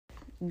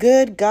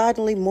Good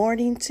godly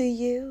morning to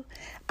you.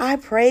 I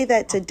pray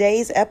that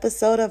today's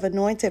episode of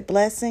Anointed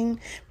Blessing,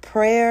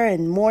 prayer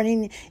and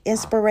morning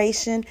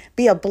inspiration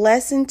be a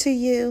blessing to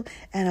you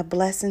and a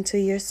blessing to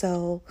your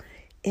soul.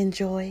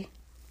 Enjoy.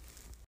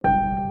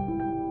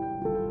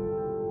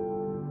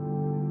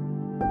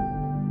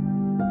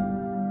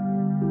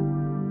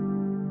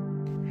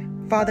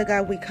 Father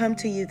God, we come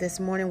to you this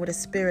morning with a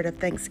spirit of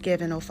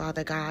thanksgiving, oh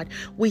Father God.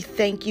 We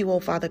thank you, oh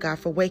Father God,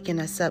 for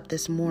waking us up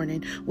this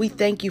morning. We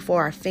thank you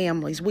for our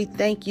families. We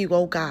thank you,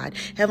 oh God,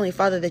 Heavenly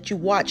Father, that you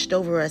watched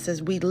over us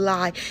as we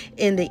lie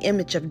in the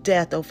image of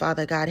death, oh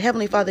Father God.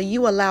 Heavenly Father,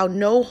 you allow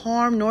no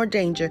harm nor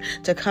danger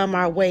to come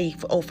our way,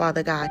 oh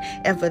Father God.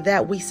 And for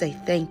that, we say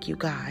thank you,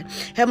 God.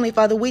 Heavenly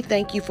Father, we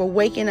thank you for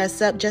waking us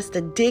up just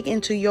to dig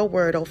into your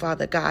word, oh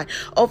Father God.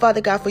 Oh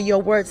Father God, for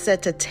your word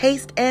said to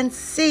taste and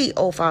see,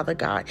 oh Father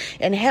God.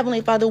 And Heavenly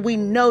Father, we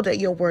know that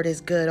your word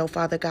is good, oh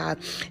Father God.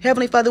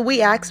 Heavenly Father,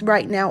 we ask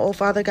right now, oh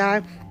Father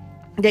God,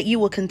 that you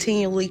will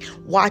continually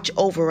watch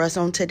over us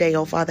on today,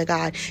 oh Father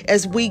God,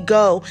 as we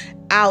go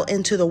out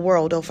into the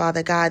world, oh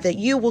Father God, that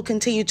you will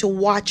continue to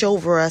watch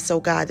over us,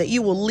 oh God, that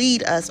you will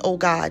lead us, oh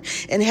God.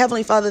 And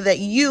Heavenly Father, that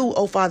you,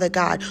 oh Father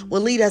God,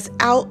 will lead us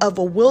out of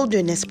a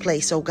wilderness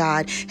place, oh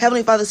God.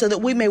 Heavenly Father, so that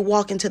we may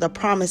walk into the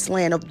promised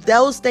land of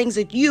those things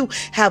that you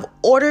have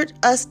ordered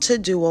us to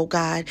do, oh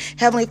God.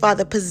 Heavenly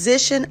Father,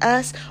 position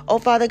us, oh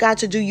Father God,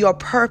 to do your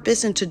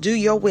purpose and to do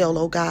your will,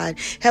 oh God.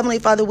 Heavenly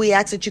Father, we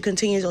ask that you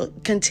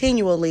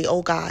continually,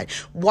 oh God,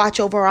 watch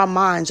over our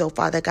minds, oh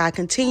Father God.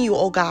 Continue,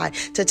 oh God,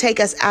 to take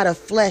us out of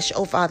flesh,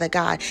 oh Father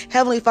God.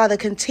 Heavenly Father,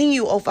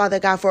 continue, oh Father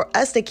God, for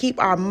us to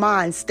keep our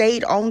minds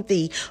stayed on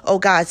thee, oh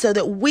God, so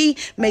that we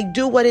may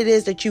do what it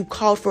is that you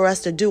called for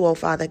us to do, oh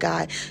Father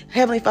God.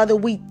 Heavenly Father,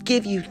 we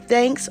give you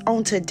thanks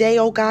on today,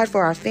 oh God,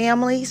 for our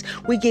families.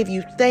 We give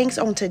you thanks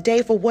on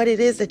today for what it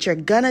is that you're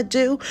gonna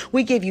do.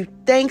 We give you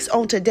thanks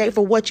on today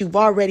for what you've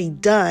already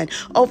done,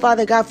 oh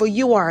Father God, for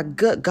you are a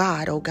good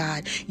God, oh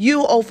God.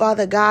 You, oh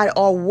Father God,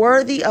 are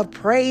worthy of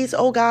praise,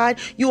 oh God.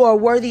 You are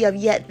worthy of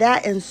yet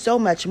that and so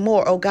much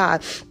more, oh God.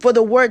 For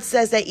the word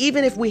says that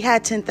even if we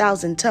had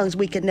 10,000 tongues,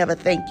 we could never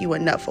thank you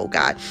enough, oh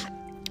God.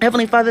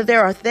 Heavenly Father,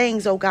 there are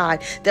things, oh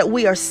God, that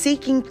we are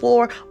seeking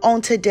for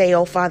on today,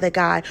 oh Father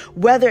God,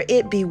 whether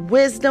it be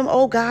wisdom,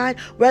 oh God,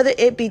 whether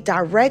it be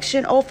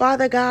direction, oh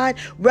Father God,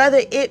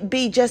 whether it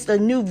be just a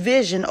new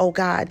vision, oh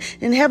God.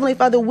 And Heavenly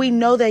Father, we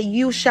know that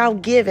you shall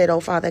give it, oh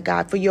Father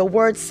God, for your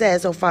word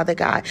says, oh Father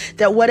God,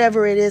 that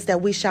whatever it is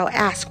that we shall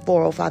ask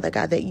for, oh Father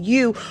God, that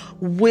you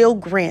will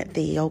grant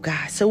thee, oh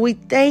God. So we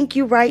thank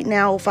you right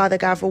now, oh Father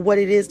God, for what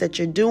it is that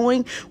you're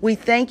doing. We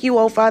thank you,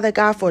 oh Father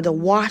God, for the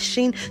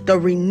washing, the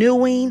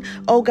renewing.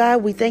 Oh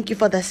God, we thank you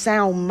for the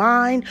sound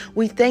mind.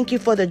 We thank you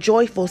for the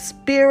joyful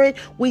spirit.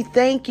 We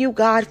thank you,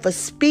 God, for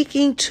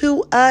speaking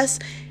to us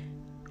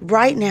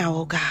right now,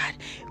 oh God.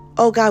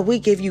 Oh God, we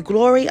give you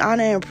glory,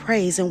 honor, and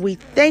praise, and we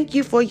thank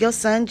you for your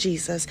son,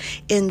 Jesus.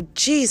 In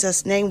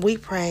Jesus' name we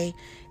pray.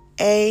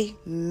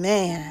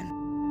 Amen.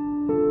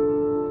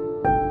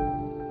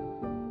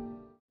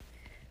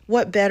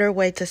 What better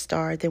way to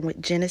start than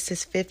with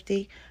Genesis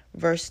 50,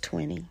 verse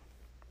 20?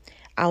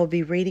 I will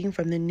be reading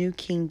from the New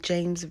King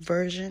James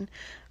Version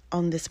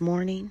on this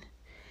morning,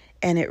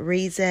 and it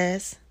reads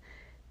as,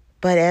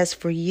 "But as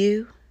for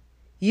you,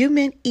 you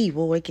meant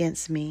evil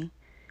against me,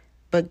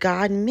 but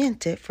God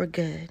meant it for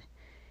good,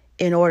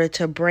 in order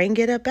to bring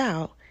it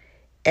about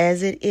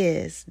as it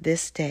is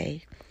this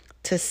day,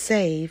 to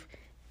save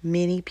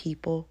many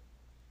people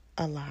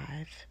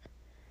alive."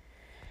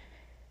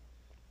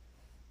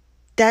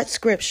 That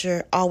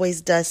scripture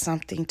always does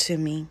something to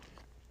me.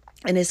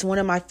 And it's one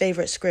of my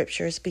favorite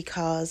scriptures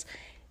because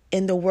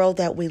in the world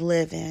that we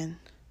live in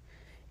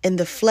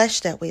the flesh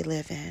that we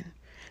live in,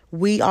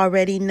 we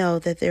already know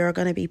that there are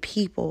going to be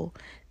people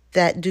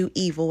that do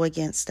evil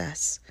against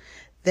us,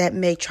 that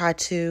may try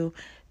to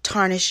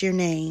tarnish your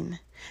name,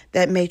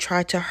 that may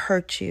try to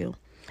hurt you,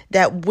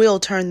 that will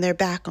turn their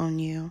back on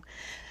you.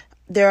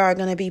 There are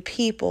going to be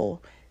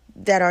people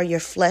that are your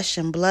flesh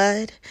and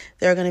blood.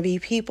 There are going to be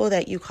people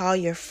that you call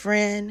your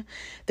friend.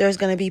 There's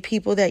going to be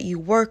people that you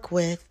work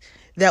with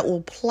that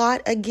will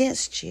plot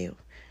against you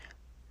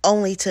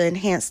only to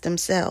enhance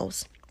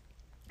themselves.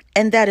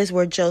 And that is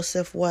where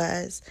Joseph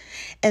was.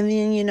 And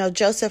then,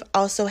 Joseph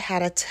also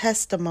had a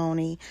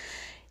testimony.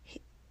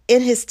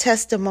 In his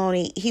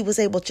testimony, he was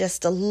able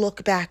just to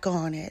look back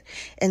on it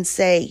and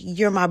say,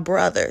 you're my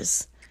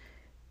brothers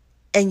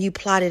and you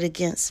plotted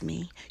against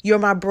me. You're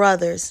my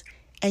brothers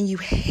and you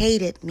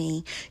hated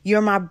me. You're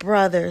my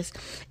brothers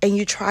and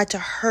you tried to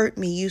hurt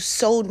me. You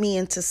sold me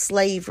into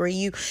slavery.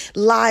 You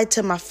lied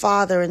to my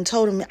father and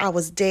told him I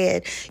was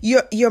dead.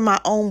 You're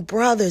my own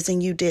brothers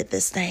and you did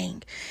this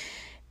thing.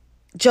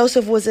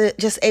 Joseph was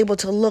just able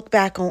to look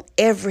back on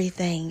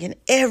everything and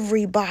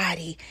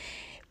everybody.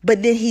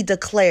 But then he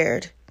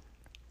declared,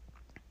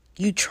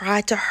 you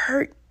tried to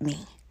hurt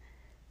me,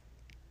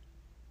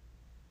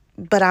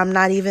 but I'm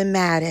not even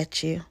mad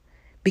at you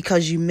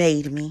because you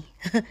made me.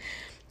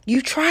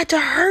 You tried to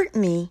hurt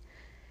me,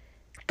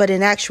 but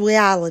in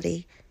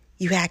actuality,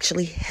 you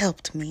actually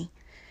helped me.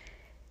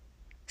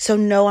 So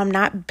no, I'm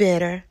not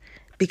bitter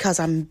because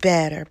I'm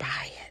better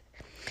by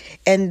it.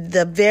 And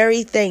the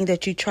very thing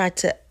that you tried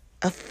to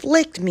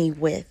afflict me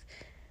with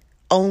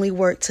only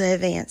worked to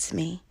advance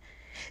me.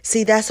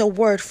 See, that's a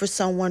word for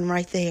someone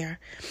right there.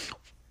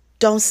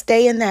 Don't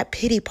stay in that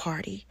pity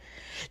party.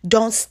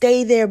 Don't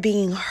stay there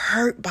being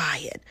hurt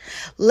by it.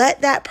 Let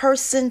that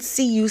person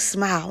see you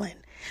smiling.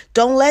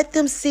 Don't let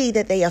them see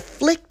that they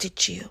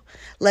afflicted you.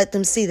 Let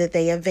them see that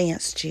they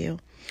advanced you.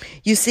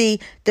 You see,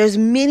 there's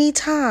many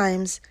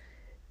times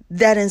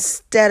that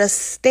instead of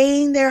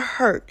staying there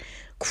hurt,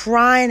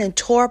 crying and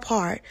tore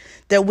apart,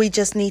 that we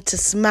just need to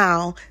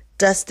smile,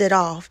 dust it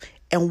off,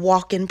 and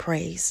walk in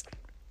praise.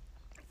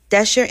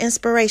 That's your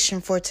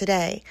inspiration for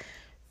today.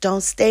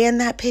 Don't stay in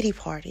that pity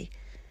party.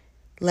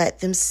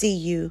 Let them see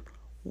you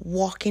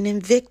walking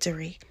in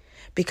victory,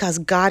 because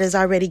God is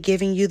already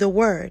giving you the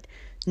word.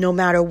 No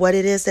matter what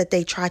it is that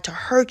they try to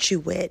hurt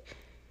you with,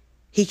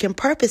 He can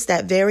purpose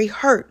that very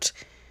hurt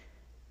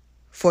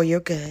for your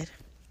good.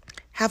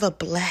 Have a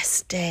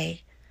blessed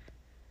day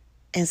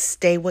and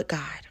stay with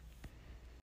God.